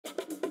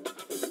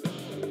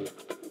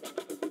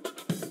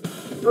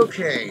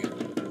Okay.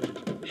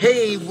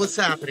 Hey, what's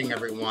happening,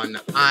 everyone?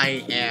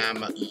 I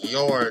am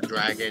your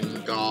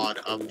dragon, god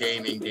of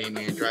gaming,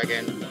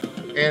 D.Dragon,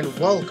 and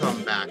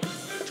welcome back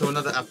to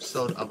another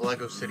episode of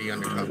LEGO City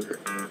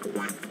Undercover.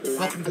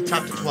 Welcome to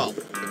Chapter 12,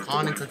 The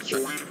Con and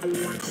Construction.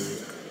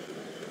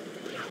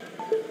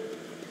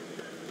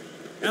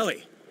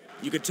 Ellie,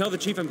 you could tell the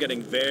chief I'm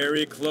getting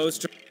very close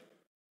to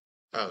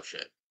Oh,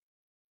 shit.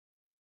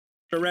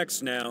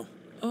 Rex now.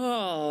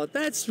 Oh,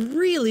 that's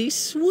really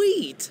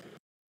sweet.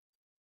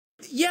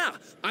 Yeah,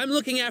 I'm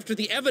looking after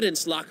the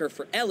evidence locker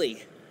for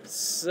Ellie.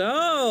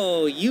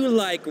 So, you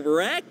like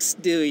Rex,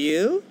 do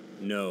you?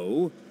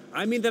 No,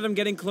 I mean that I'm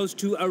getting close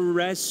to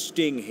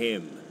arresting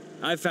him.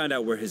 I found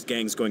out where his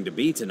gang's going to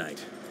be tonight.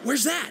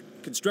 Where's that?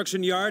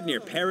 Construction yard near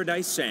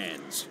Paradise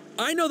Sands.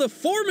 I know the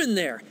foreman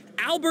there,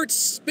 Albert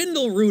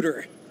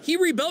Spindlerooter. He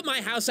rebuilt my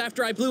house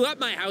after I blew up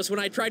my house when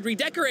I tried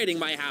redecorating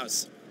my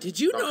house. Did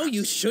you know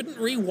you shouldn't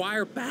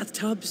rewire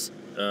bathtubs?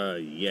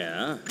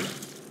 Yeah.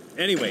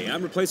 Anyway,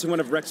 I'm replacing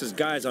one of Rex's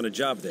guys on a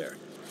job there.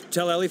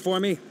 Tell Ellie for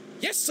me?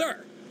 Yes,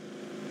 sir.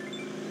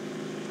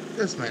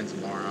 This man's a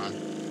moron.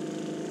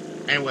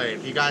 Anyway,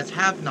 if you guys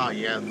have not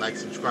yet, like,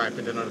 subscribe,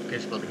 hit the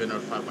notification bell to get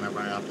notified whenever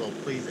I upload,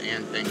 please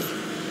and thank you.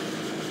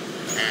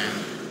 And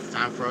it's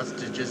time for us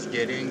to just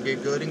get in,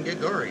 get good, and get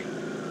gory.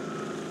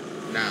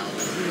 Now,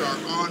 we are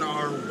on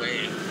our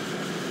way.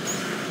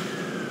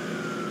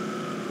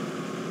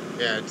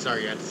 Yeah,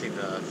 sorry you had to see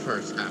the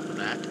first half of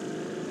that.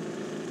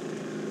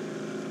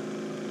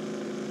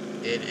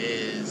 It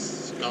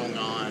is going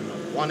on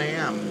 1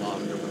 a.m. while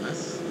I'm doing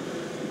this.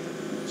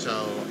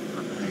 So,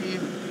 I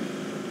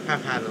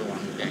have had a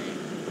long day.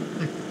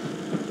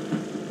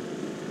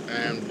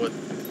 And with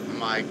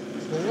my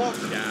clock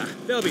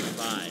They'll be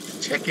fine.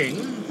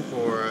 ticking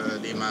for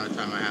the amount of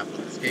time I have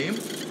with this game,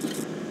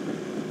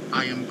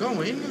 I am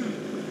going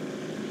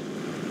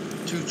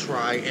to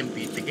try and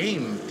beat the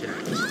game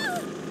tonight.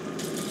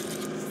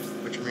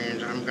 Which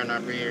means I'm gonna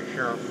be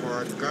here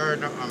for a good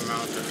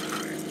amount of time.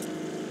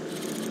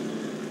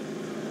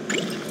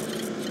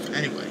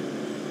 Anyway.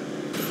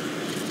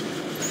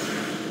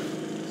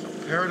 So,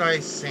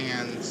 Paradise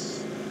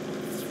Sands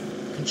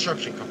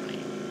Construction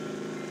Company.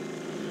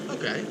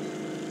 Okay.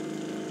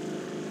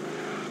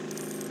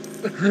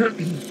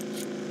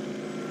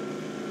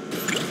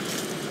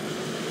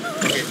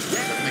 Okay, let's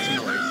make some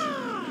noise.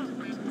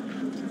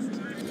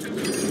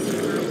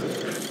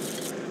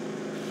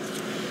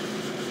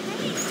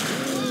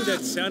 Ooh,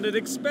 that sounded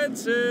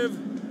expensive.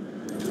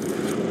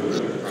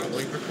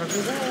 Probably because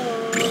it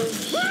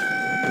was.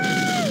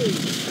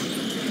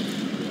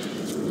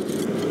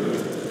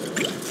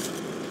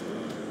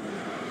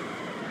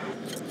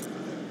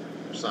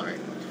 Sorry.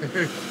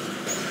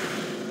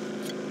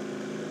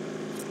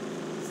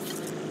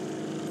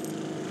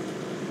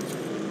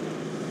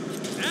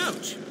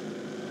 Ouch!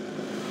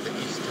 The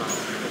East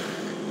Tower.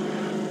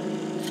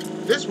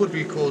 This would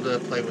be cool to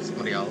play with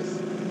somebody else.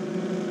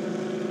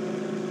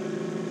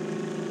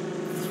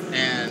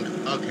 And,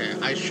 okay,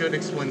 I should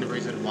explain the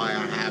reason why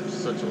I have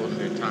such a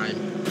limited time.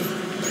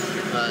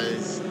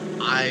 Because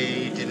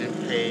I didn't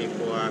pay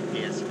for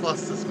PS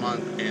Plus this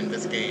month, and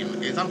this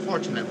game is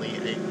unfortunately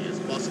a PS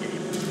Plus game.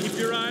 Keep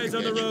your eyes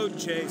on the road,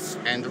 Chase.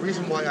 And the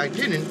reason why I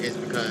didn't is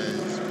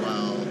because,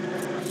 well,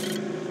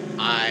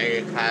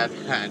 I have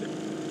had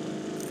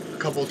a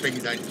couple of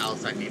things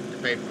else I needed to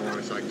pay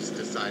for, so I just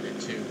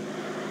decided to,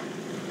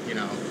 you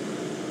know,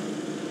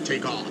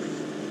 take off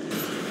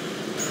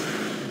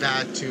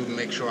that to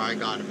make sure I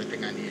got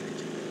everything I needed.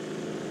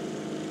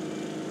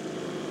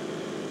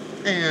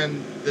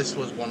 And this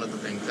was one of the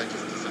things I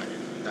just decided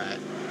that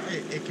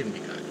it can be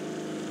cut.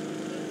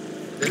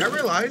 Then I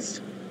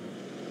realized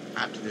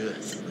I have to do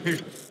this.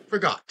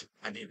 Forgot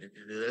I needed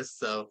to do this,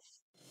 so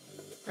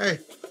hey.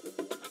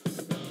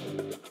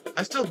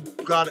 I still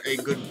got a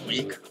good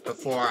week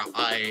before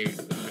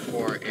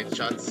it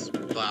shuts,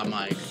 but I'm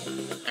like,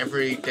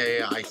 every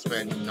day I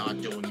spend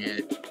not doing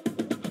it.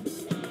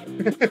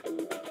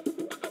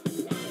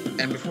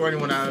 And before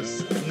anyone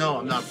asks, no,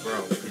 I'm not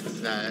broke. It's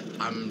that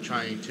I was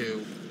trying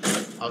to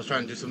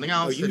do something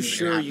else. Are you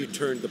sure you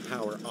turned the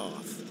power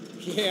off?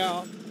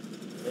 Yeah,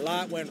 the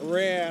light went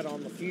red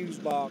on the fuse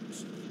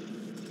box.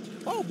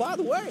 Oh, by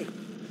the way,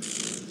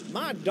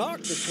 my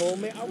doctor told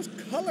me I was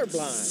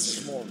colorblind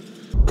this morning.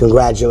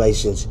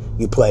 Congratulations,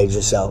 you played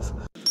yourself.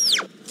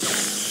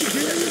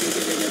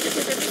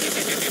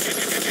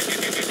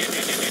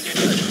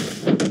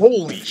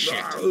 Holy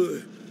shit.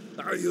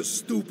 Are you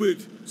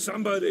stupid?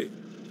 Somebody,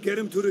 get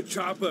him to the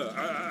chopper.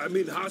 I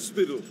mean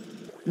hospital.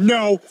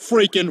 No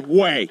freaking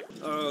way.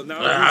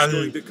 Now he's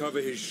going to cover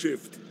his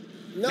shift.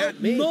 No,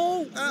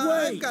 No way.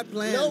 I've got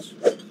plans.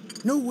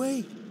 No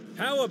way.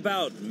 How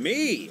about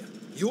me?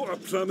 You are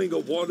plumbing a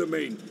water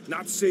main,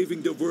 not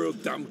saving the world,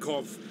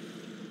 Dummkopf.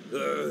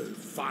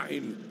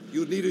 Fine.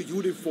 You need a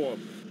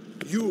uniform.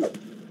 You,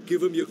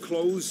 give him your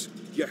clothes,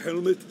 your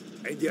helmet,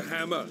 and your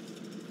hammer.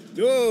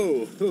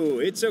 No,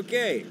 it's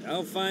okay.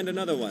 I'll find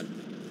another one.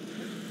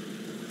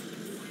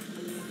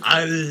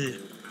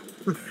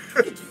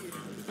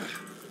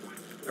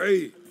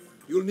 Hey,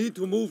 You'll need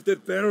to move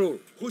that barrel.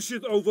 Push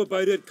it over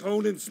by that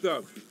cone and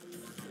stuff.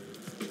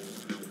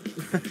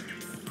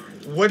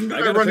 When did I I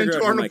gotta run figure into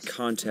out who my Arnold?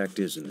 contact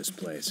is in this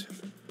place.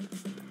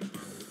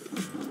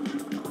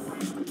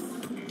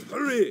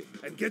 Hurry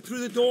and get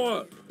through the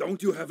door.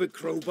 Don't you have a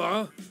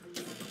crowbar?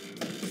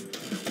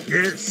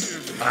 Yes.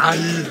 I'm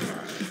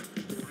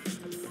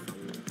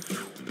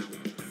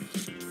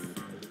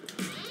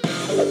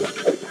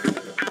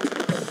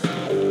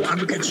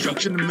a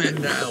construction man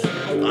now.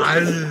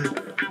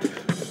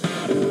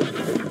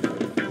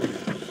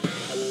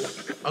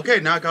 Okay,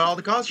 now I got all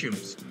the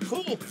costumes.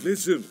 Cool.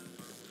 Listen,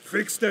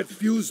 fix that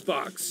fuse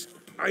box.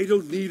 I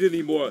don't need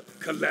any more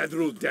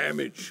collateral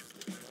damage.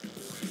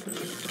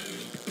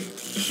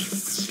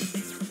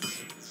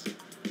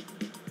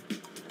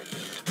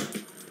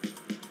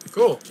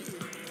 Cool.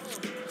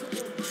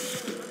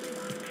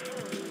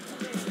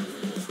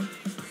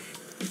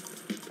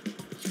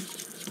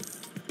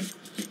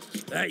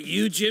 That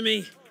you,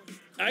 Jimmy?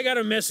 I got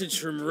a message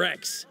from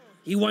Rex.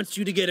 He wants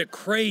you to get a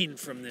crane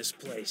from this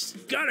place.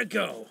 Gotta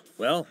go.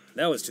 Well,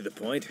 that was to the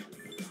point.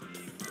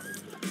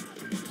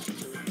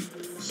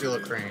 Steal a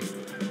crane.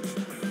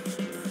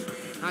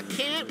 I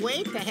can't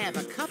wait to have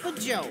a cup of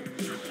joe.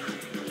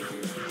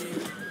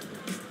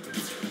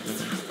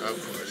 Of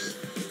course.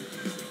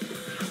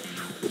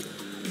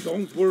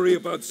 Don't worry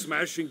about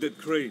smashing that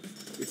crate.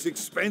 It's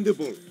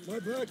expendable. My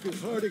back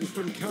is hurting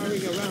from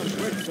carrying around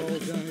bricks all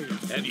day.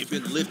 Have you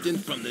been lifting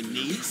from the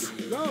knees?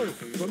 No,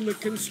 from the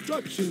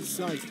construction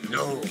site.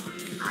 No.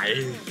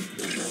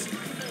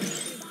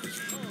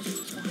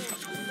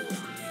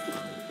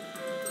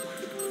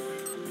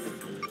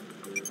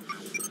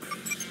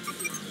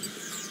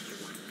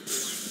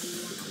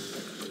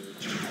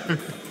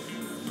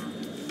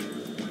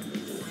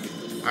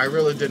 I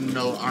really didn't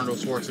know Arnold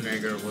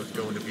Schwarzenegger was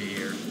going to be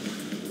here.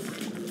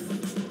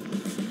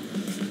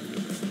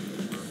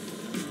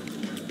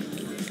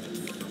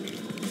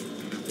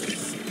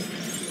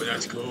 But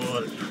that's cool.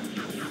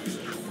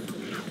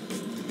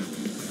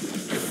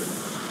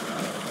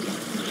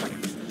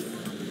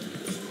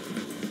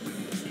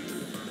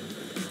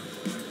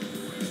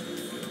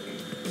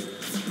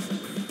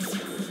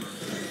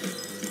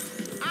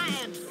 I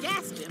am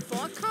gasping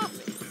for a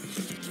coffee.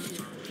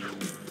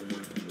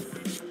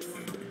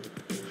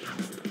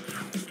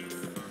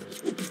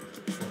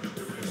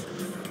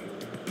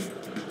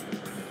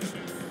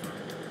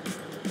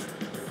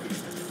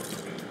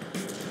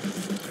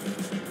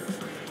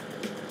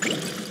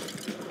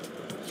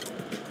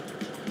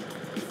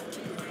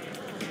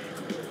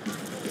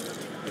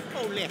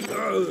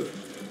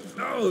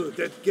 No,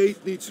 that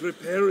gate needs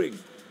repairing.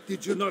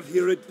 Did you not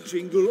hear it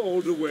jingle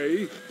all the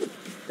way?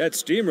 That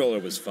steamroller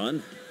was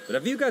fun, but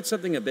have you got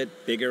something a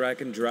bit bigger I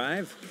can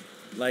drive?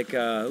 Like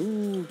a,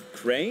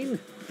 crane?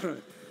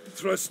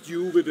 Trust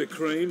you with a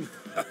crane?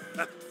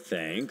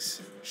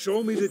 Thanks.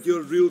 Show me that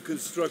you're a real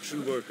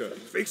construction worker.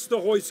 Fix the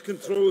hoist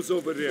controls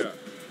over there.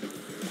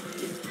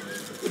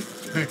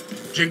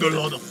 Jingle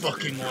all the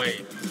fucking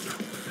way.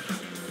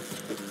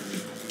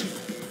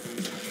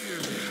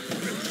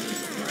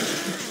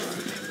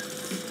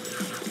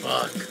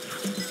 Fuck.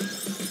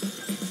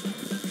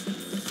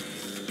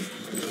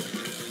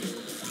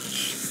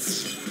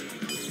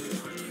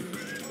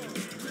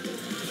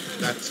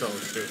 That's so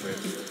stupid.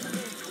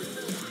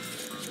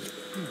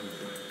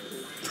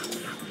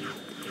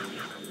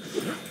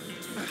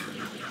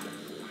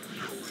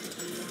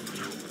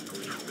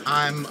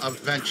 I'm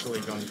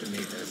eventually going to need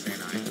this,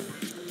 ain't I?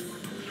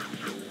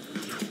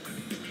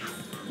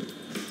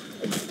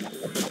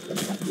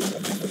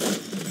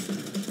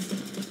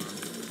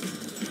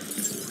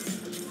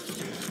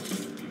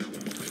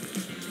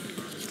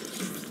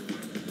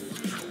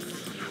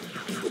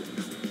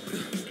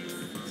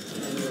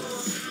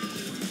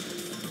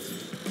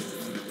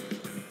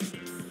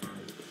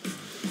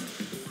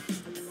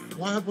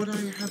 Why would I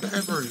have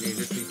ever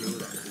needed to do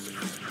that?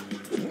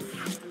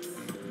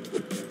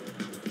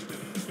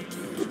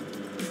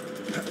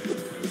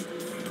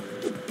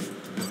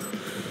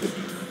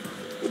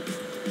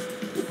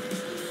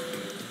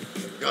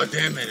 God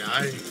damn it,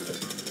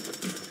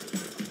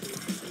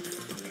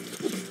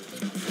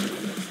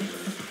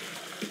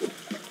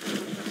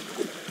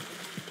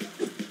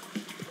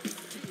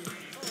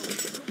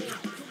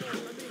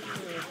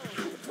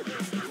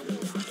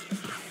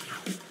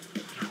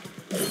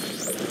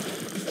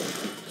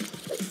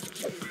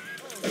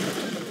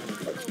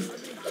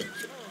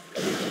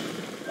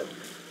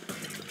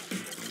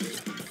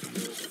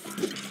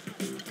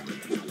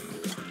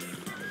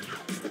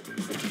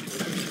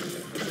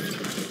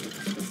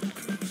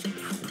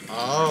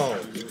 Oh.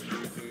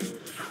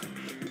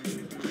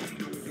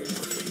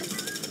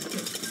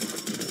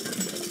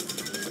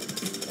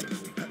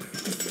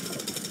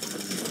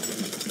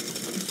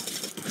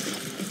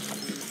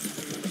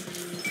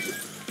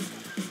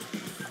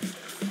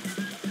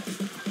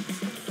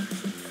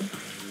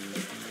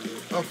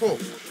 Oh, cool.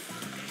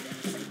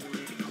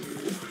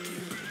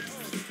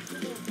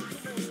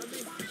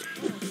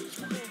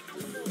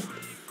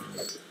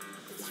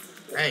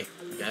 Hey,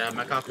 gotta have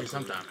my coffee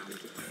sometime.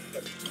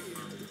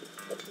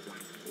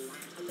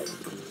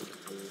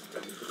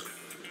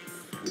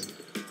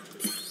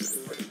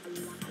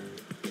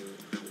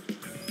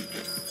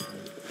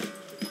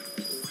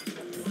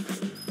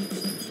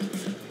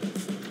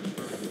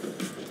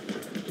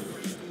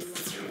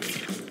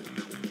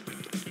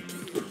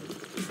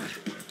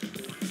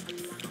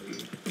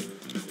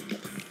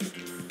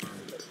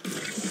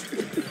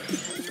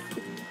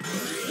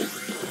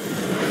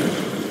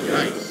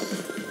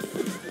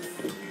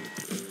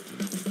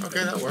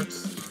 Okay, that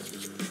works.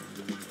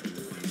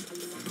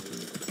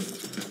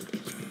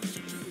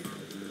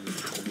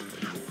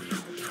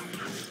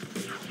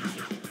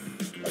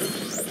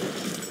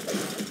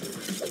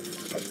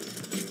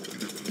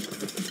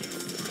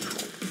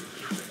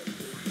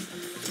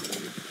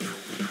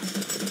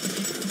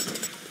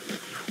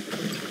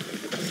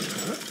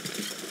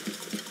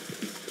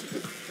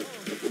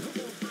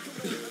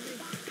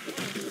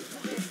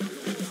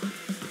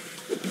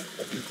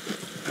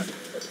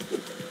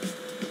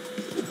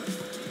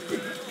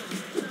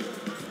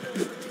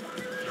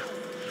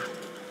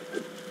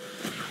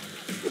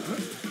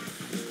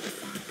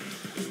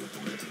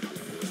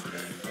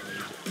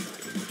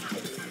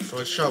 So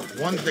let's shove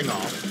one thing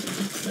off.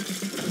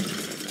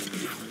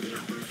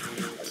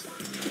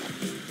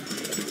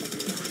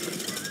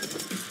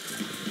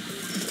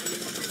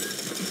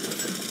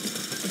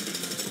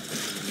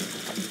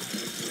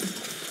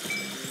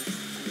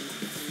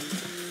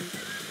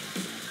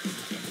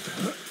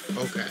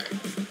 Okay.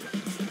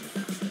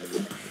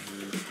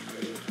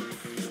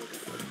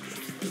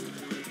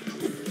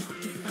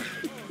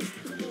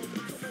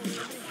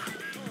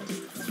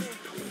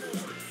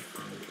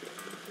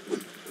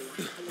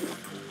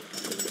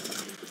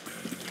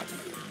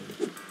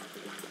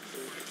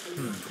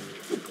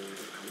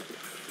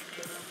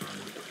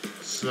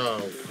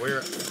 So,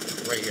 we're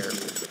right here.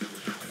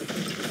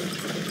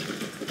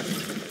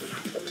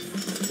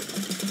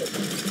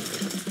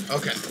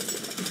 Okay.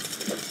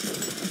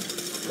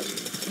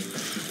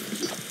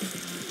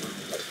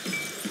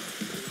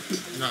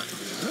 Nice.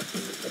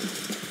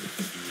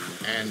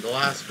 And the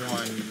last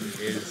one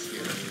is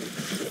here.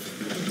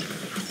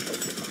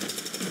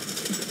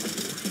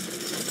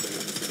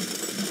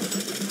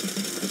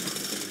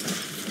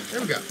 There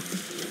we go.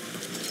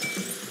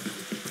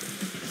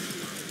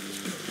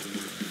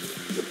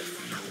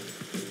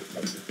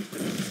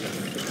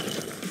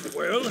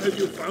 Well, have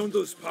you found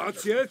those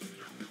parts yet?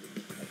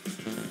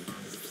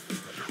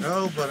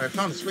 No, but I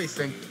found a space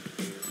thing.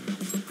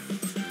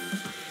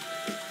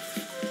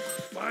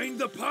 Find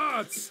the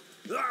parts!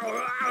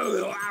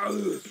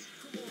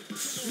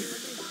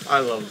 I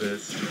love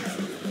this.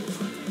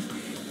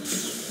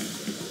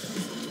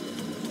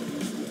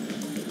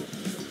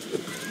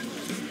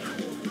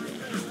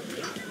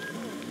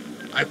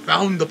 I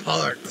found the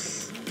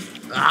parts.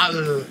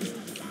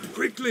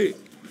 Quickly!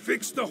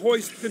 Fix the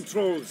hoist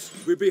controls.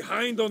 We're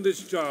behind on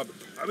this job.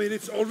 I mean,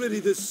 it's already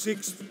the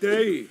 6th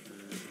day.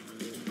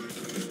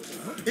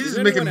 He's Is just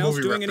anyone making else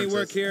movie doing any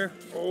work references. here?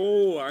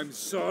 Oh, I'm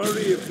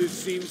sorry if this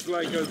seems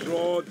like a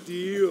raw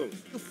deal.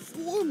 The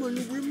foreman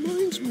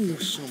reminds me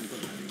of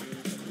somebody.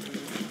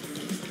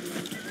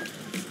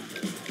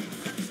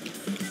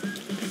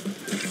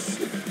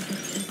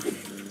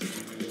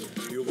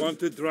 You want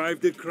to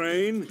drive the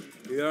crane?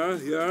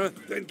 Yeah?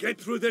 Then get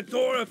through the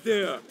door up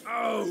there.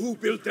 Oh, who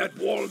built that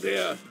wall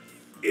there?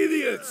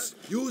 Idiots!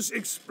 Use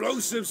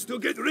explosives to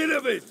get rid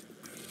of it!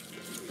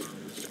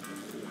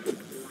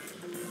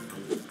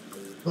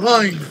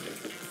 Fine.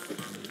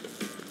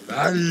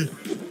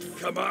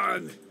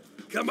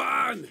 Come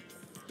on!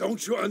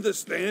 Don't you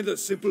understand a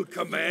simple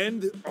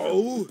command?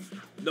 Oh?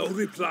 No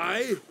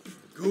reply?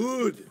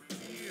 Good.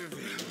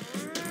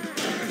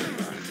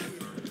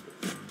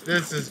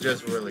 This is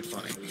just really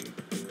funny.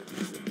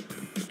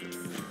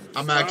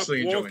 I'm Stop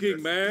actually enjoying walking,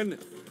 this. man.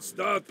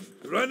 Stop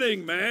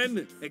running,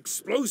 man.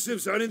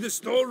 Explosives are in the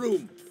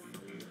storeroom.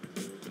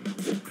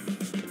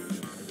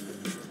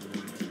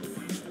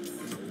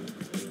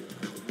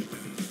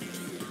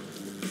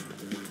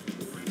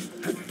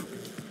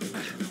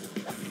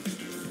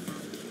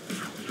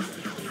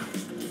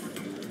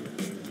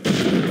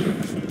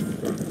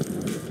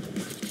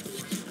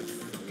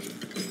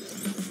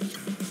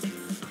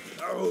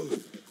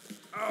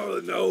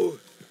 Oh no.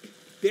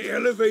 The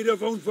elevator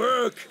won't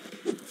work.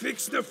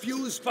 Fix the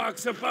fuse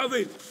box above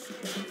it.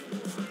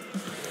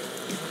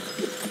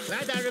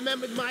 Glad I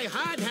remembered my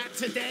hard hat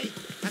today.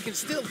 I can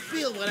still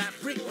feel where that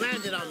brick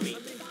landed on me.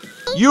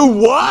 You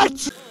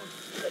what?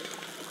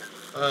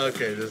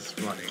 Okay, this is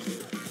funny.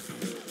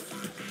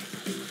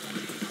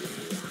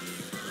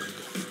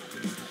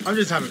 I'm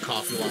just having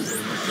coffee while I'm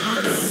doing this.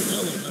 How do I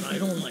tell them that I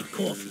don't like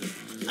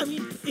coffee? I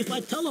mean, if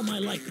I tell them I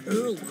like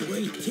Earl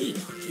Grey tea,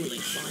 will they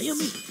fire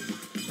me?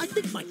 I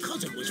think my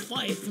cousin was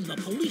fired from the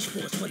police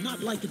force for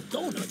not liking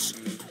donuts.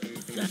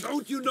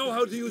 Don't you know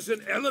how to use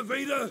an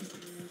elevator?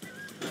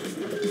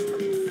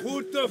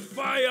 Put the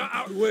fire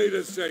out. Wait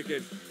a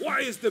second. Why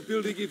is the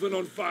building even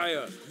on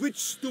fire? Which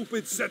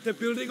stupid set the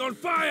building on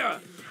fire?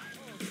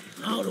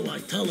 How do I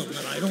tell them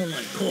that I don't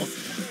like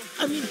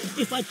coffee? I mean,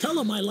 if I tell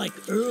them I like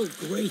Earl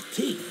Grey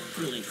tea,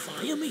 will they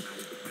fire me?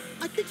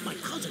 I think my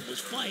cousin was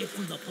fired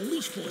from the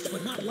police force for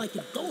not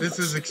liking donuts. This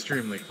is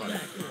extremely funny.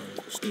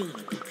 That, stealing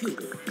a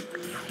computer.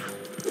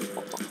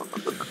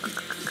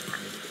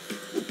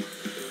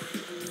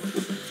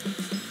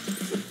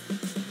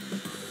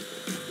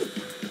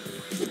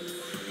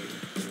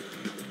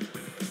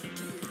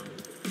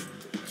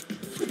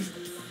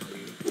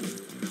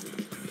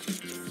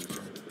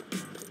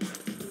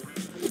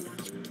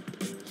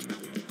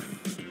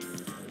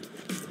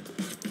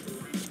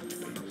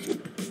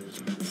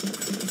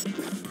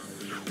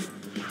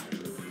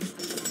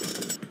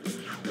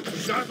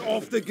 Shut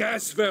off the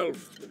gas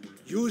valve.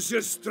 Use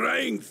your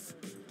strength.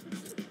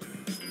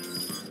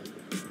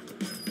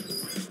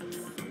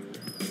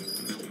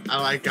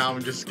 I like how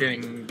I'm just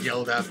getting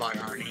yelled at by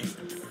Arnie.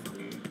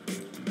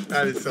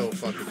 That is so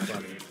fucking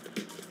funny.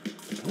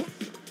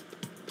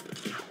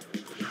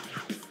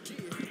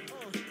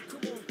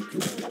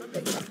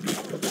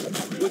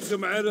 What's the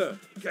matter?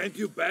 Can't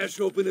you bash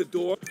open a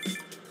door?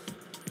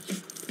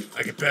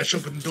 I can bash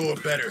open the door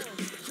better.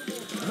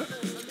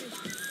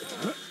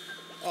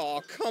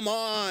 Oh, come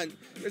on.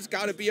 There's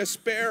got to be a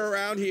spare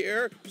around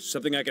here.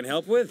 Something I can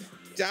help with?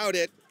 Doubt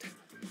it.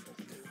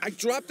 I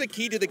dropped the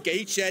key to the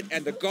gate shed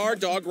and the guard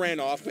dog ran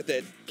off with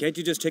it. Can't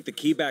you just take the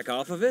key back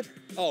off of it?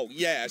 Oh,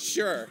 yeah,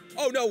 sure.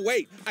 Oh, no,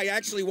 wait. I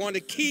actually want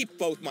to keep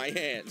both my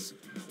hands.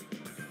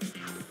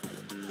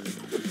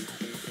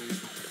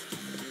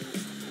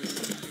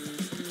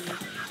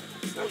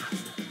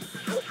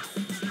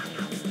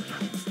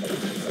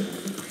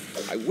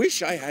 I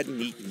wish I hadn't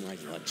eaten my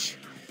lunch.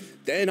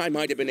 Then I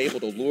might have been able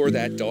to lure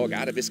that dog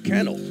out of his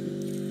kennel.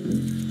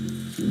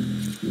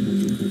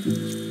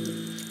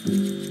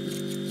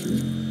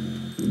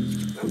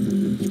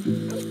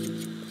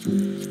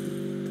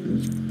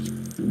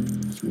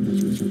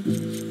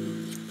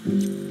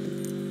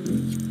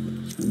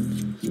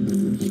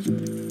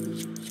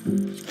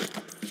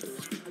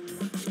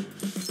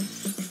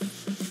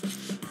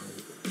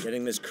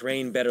 Getting this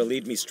crane better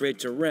lead me straight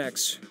to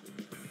Rex.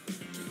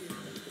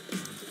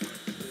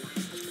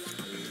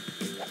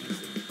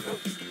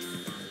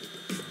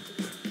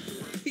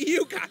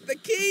 You got the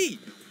key!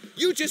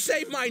 You just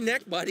saved my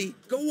neck, buddy.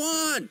 Go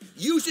on!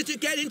 Use it to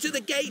get into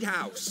the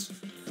gatehouse.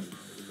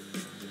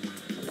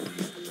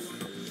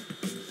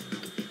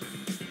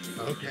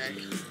 Okay.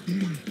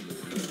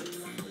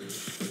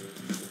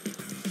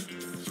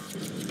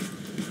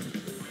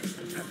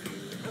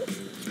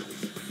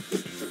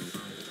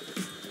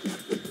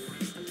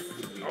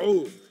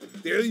 Oh,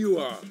 there you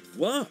are.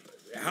 What?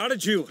 How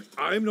did you?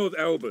 I'm not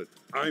Albert.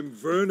 I'm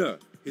Werner,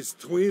 his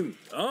twin.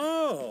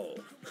 Oh!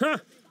 Huh!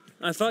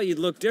 I thought you'd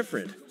look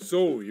different.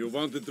 So, you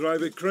want to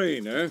drive a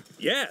crane, eh?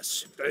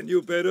 Yes! Then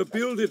you better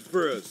build it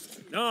first.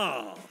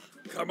 Oh!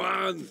 Come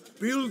on,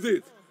 build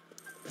it.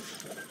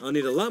 I'll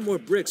need a lot more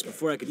bricks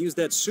before I can use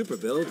that super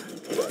build.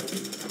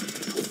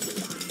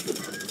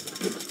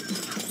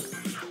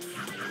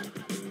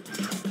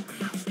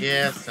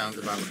 Yeah, sounds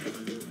about right.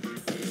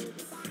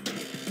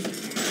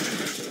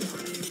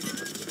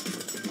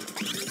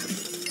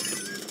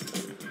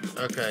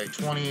 Okay,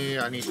 20.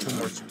 I need 2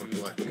 more super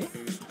blitz.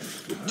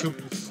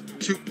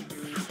 Two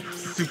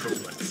super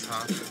blitz,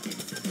 huh?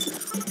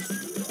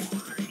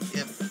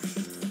 Yep.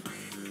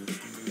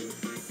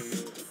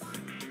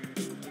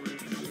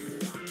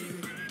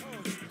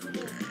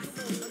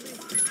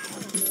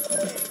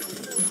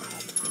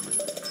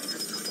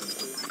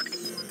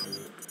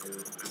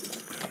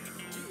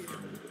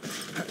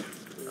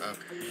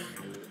 Okay.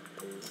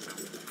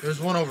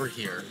 There's one over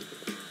here.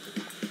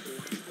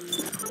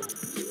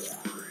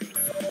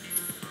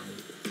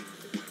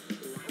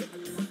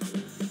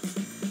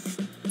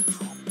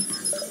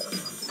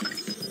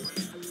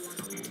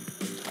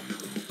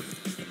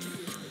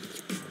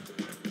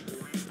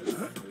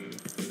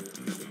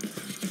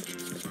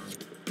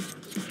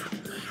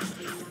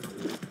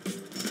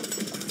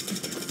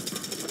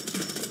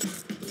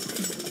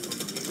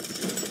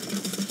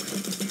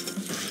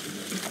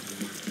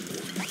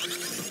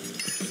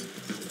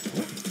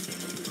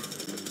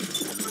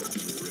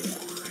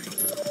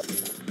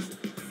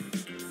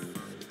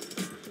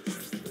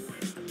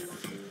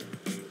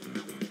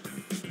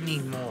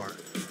 Need more.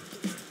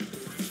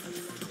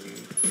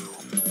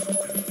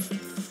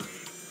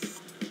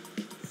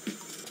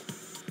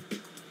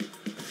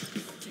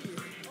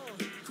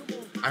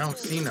 I don't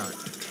see none.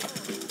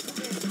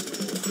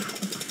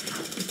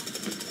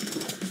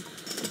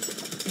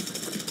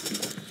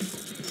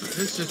 Is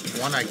this just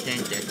one I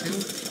can't get to?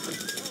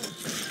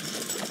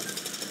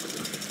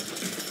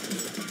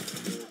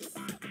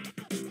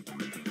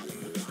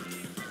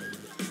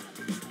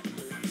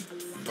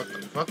 What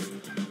the fuck?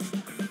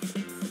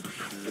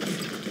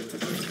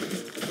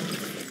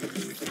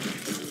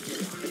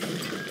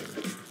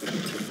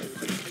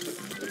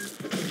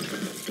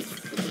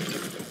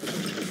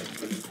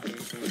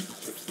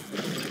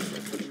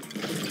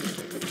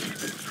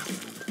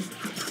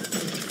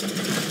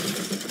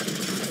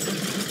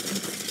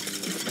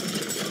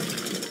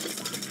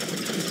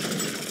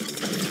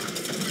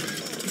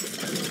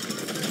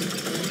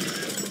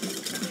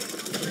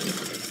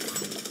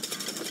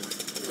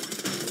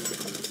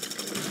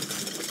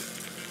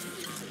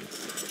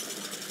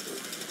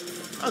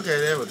 Okay,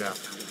 there we go.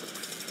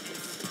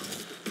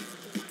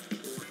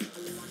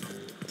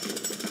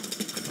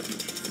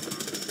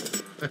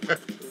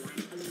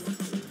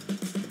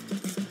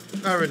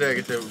 Every day I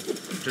get to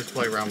just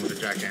play around with a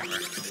jackhammer.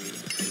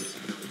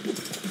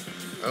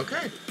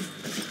 Okay.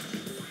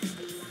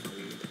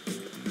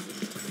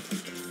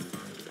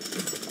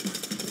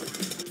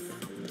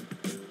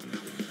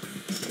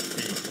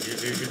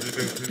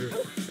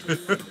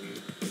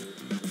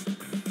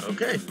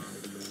 Okay,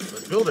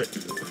 let's build it.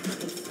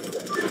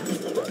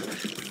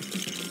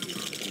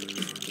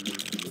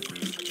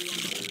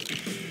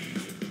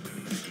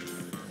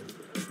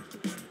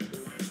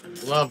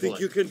 Lovely. Think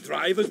you can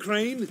drive a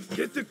crane?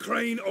 Get the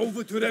crane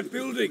over to that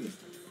building.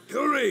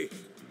 Hurry!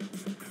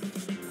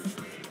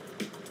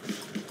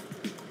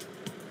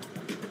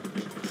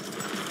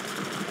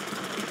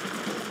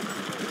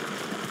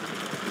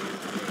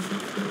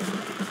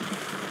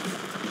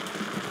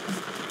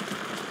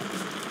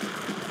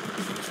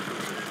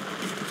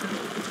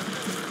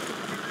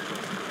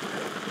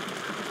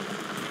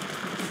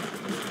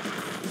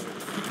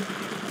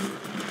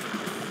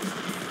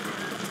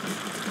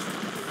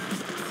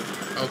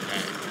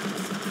 Okay.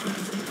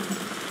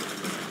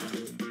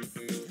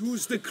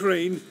 Use the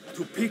crane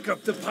to pick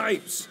up the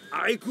pipes.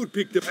 I could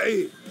pick the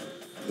hay.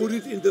 Put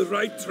it in the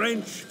right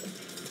trench.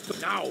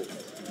 Now,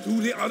 do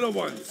the other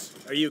ones.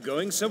 Are you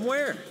going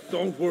somewhere?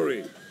 Don't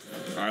worry.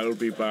 I'll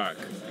be back.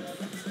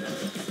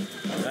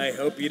 I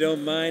hope you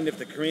don't mind if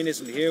the crane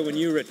isn't here when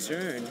you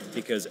return,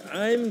 because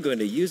I'm going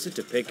to use it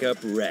to pick up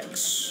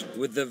Rex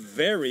with the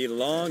very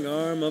long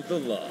arm of the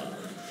law.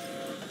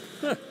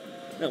 Huh,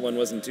 that one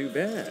wasn't too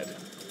bad.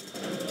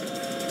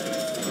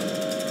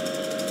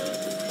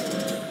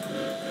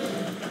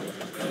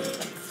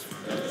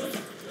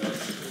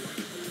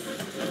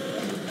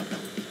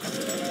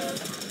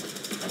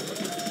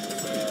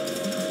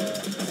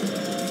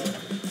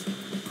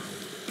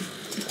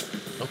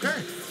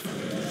 Okay.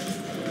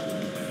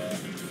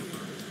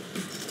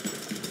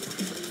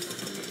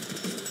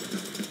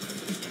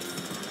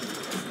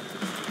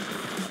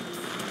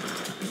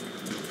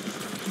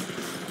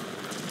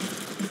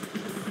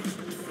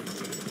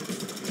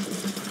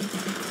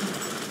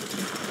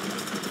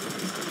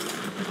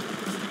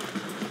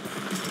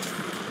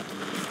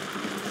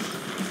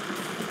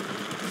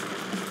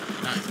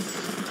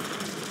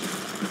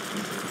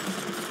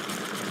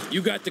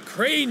 You got the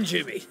crane,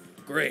 Jimmy.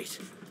 Great.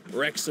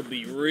 Rex will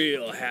be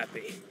real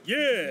happy.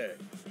 Yeah,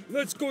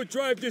 let's go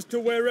drive this to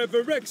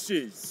wherever Rex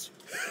is.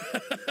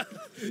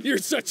 You're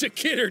such a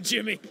kidder,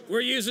 Jimmy.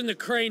 We're using the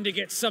crane to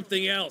get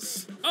something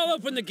else. I'll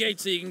open the gate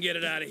so you can get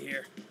it out of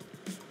here.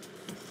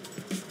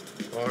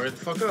 Well, hurry the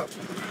fuck up.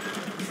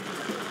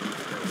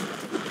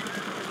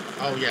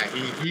 Oh yeah,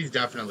 he's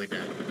definitely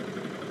dead.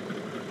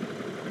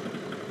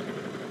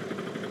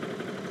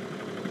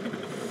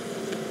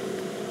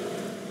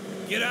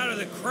 Get out of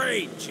the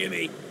crane,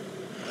 Jimmy.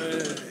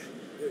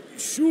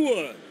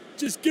 Sure,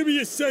 just give me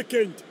a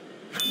second.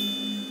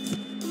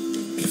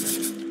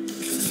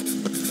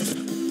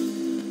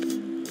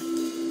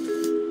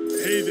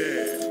 Hey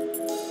there.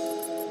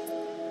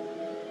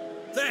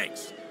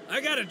 Thanks. I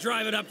gotta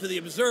drive it up to the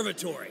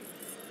observatory.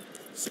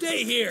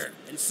 Stay here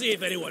and see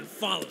if anyone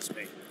follows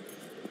me.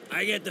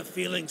 I get the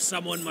feeling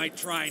someone might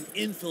try and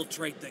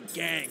infiltrate the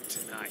gang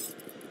tonight.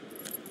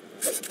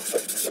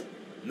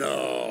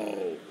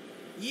 No.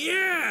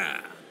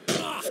 Yeah!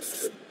 Ah.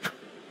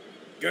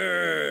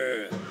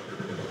 Grr.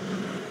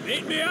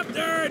 Meet me up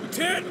there in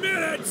 10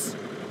 minutes!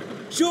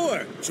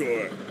 Sure.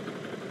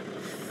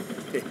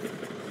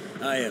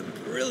 I am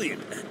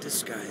brilliant at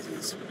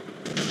disguises. Of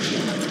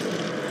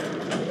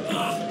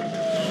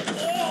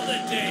all the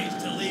days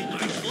to leave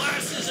my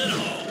glasses at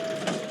home!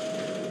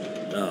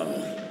 No.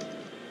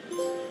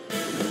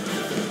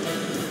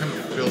 I'm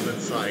build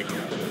inside.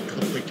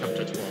 Complete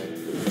chapter 12.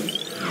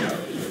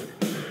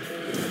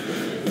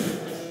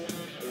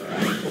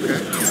 Okay.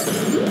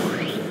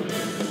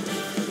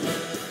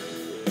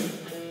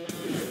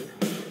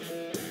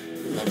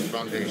 Love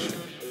foundation.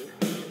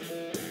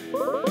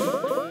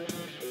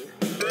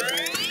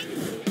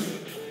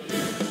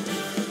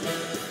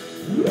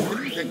 I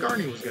didn't think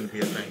Arnie was going to be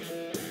a thing.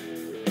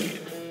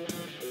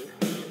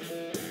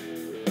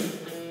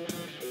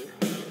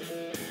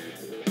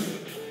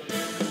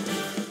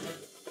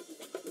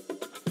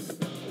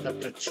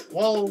 Chapter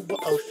 12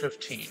 of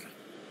 15.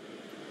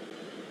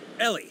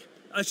 Ellie,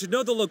 I should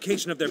know the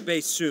location of their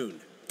base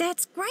soon.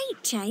 That's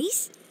great,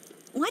 Chase.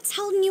 What's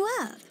holding you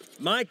up?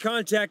 My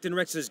contact in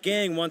Rex's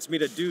gang wants me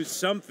to do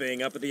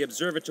something up at the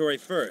observatory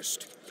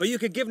first. But you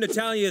could give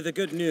Natalia the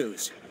good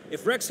news.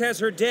 If Rex has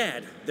her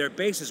dad, their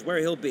base is where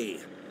he'll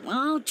be. Well,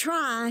 I'll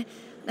try,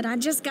 but I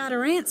just got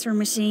her answer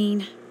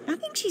machine. I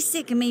think she's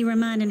sick of me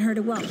reminding her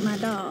to walk my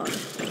dog.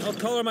 I'll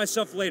call her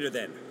myself later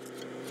then.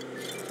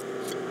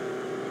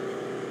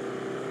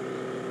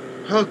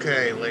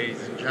 Okay,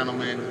 ladies and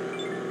gentlemen.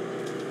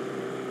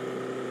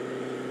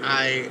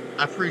 I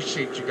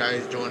appreciate you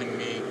guys joining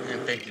me,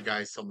 and thank you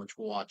guys so much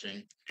for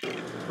watching.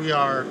 We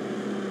are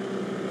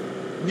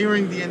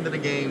nearing the end of the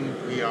game.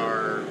 We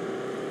are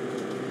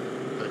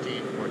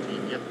 13,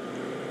 14, yep.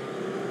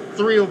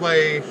 3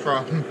 away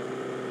from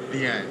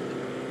the end.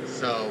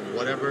 So,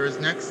 whatever is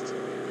next,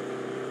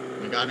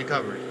 we got it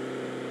covered.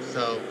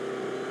 So,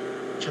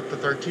 chapter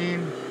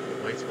 13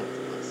 awaits both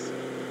of us.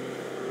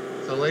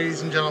 So,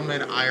 ladies and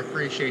gentlemen, I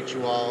appreciate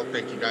you all.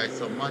 Thank you guys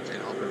so much,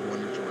 and hope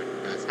everyone enjoyed.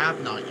 If you guys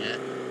have not yet,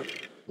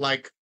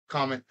 like,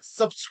 comment,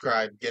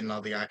 subscribe, getting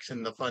all the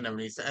action. The fun never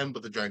needs to end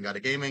with the Dragon God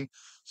of Gaming.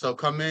 So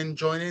come in,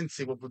 join in,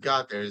 see what we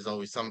got. There's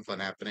always some fun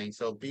happening.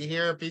 So be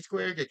here, be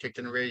square, get kicked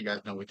in the rear. You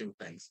guys know we do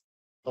things.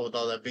 But with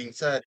all that being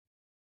said,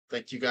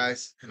 thank you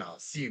guys, and I'll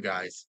see you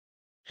guys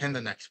in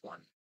the next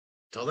one.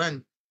 Till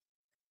then.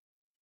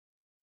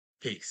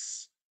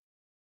 Peace.